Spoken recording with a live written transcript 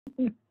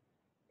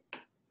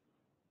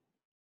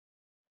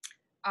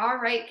All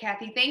right,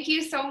 Kathy, thank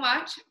you so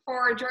much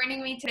for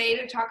joining me today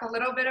to talk a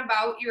little bit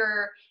about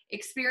your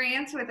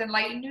experience with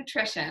Enlightened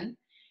Nutrition.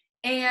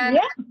 And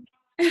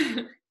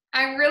Yeah.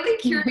 I'm really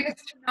curious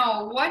to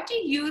know, what do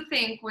you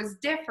think was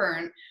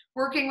different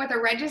working with a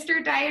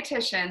registered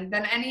dietitian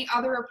than any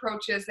other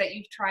approaches that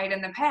you've tried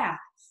in the past?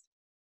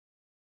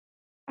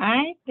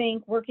 I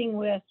think working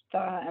with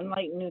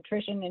Enlightened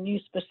Nutrition and you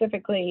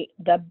specifically,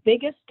 the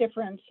biggest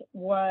difference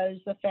was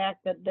the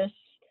fact that this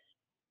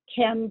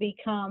can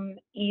become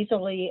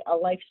easily a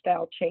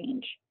lifestyle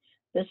change.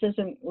 This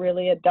isn't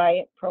really a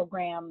diet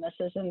program. This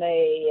isn't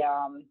a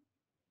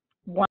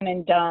one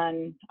and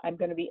done, I'm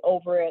going to be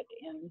over it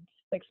in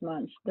 6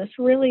 months. This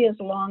really is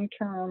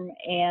long-term,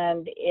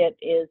 and it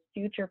is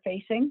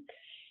future-facing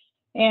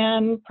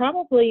and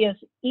probably as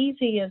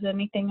easy as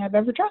anything I've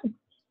ever tried.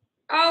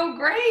 Oh,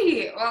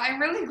 great. Well, I'm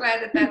really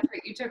glad that that's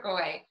what you took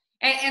away.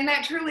 And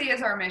that truly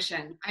is our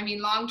mission. I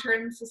mean,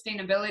 long-term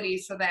sustainability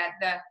so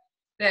that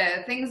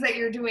the things that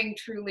you're doing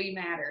truly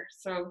matter.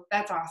 So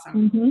that's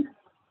awesome. Mm-hmm.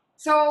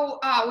 So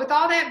with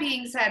all that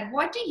being said,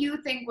 what do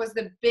you think was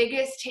the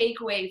biggest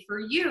takeaway for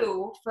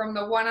you from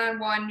the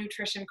one-on-one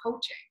nutrition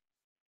coaching?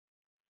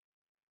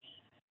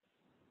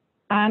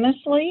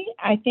 Honestly,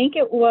 I think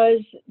it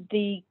was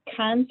the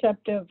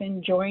concept of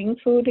enjoying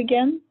food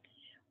again,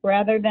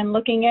 rather than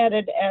looking at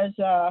it as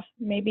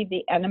maybe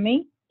the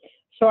enemy.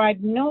 So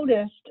I've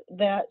noticed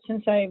that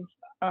since I've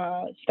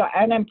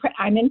and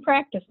I'm in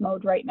practice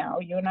mode right now.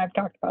 You and I've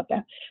talked about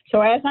that.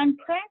 So as I'm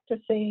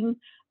practicing,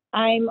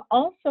 I'm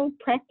also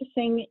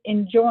practicing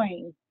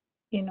enjoying,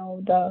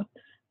 the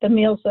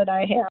meals that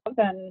I have,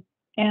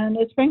 and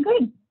it's been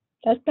good.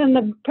 That's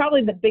been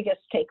probably the biggest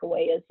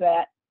takeaway, is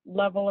that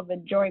level of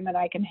enjoyment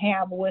I can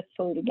have with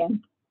food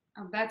again.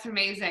 Oh, that's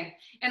amazing.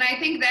 And I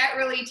think that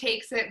really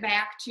takes it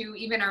back to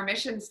even our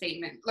mission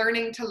statement,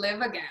 learning to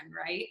live again,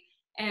 right?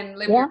 And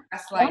live your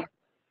best life.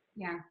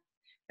 Yeah,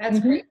 that's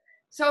great.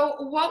 So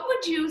what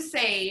would you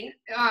say,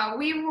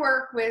 we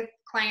work with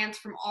clients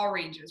from all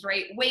ranges,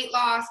 right? Weight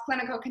loss,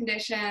 clinical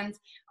conditions,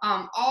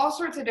 all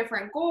sorts of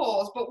different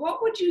goals. But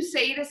what would you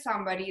say to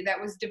somebody that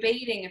was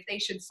debating if they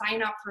should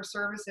sign up for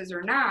services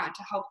or not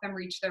to help them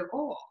reach their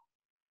goal?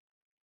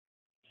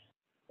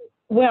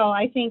 Well,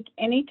 I think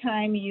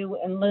anytime you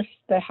enlist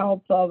the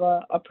help of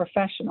a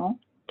professional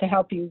to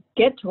help you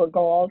get to a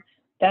goal,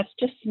 that's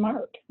just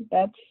smart.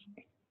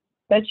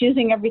 That's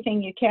using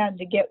everything you can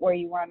to get where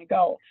you want to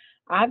go.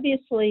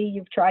 Obviously,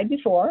 you've tried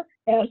before,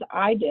 as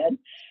I did,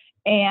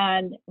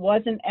 and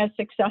wasn't as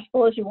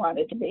successful as you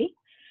wanted to be.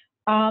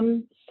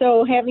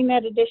 So having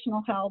that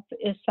additional help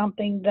is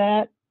something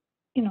that,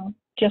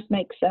 just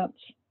makes sense.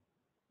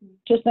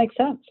 Just makes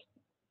sense.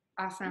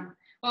 Awesome.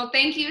 Well,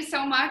 thank you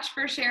so much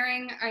for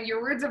sharing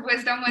your words of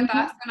wisdom with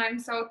us, and I'm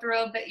so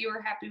thrilled that you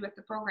were happy with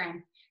the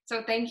program.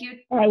 So thank you.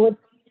 I was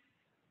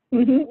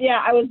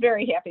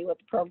very happy with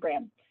the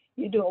program.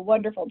 You do a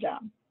wonderful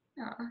job.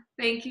 Oh,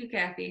 thank you,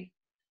 Kathy.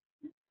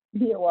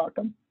 You're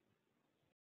welcome.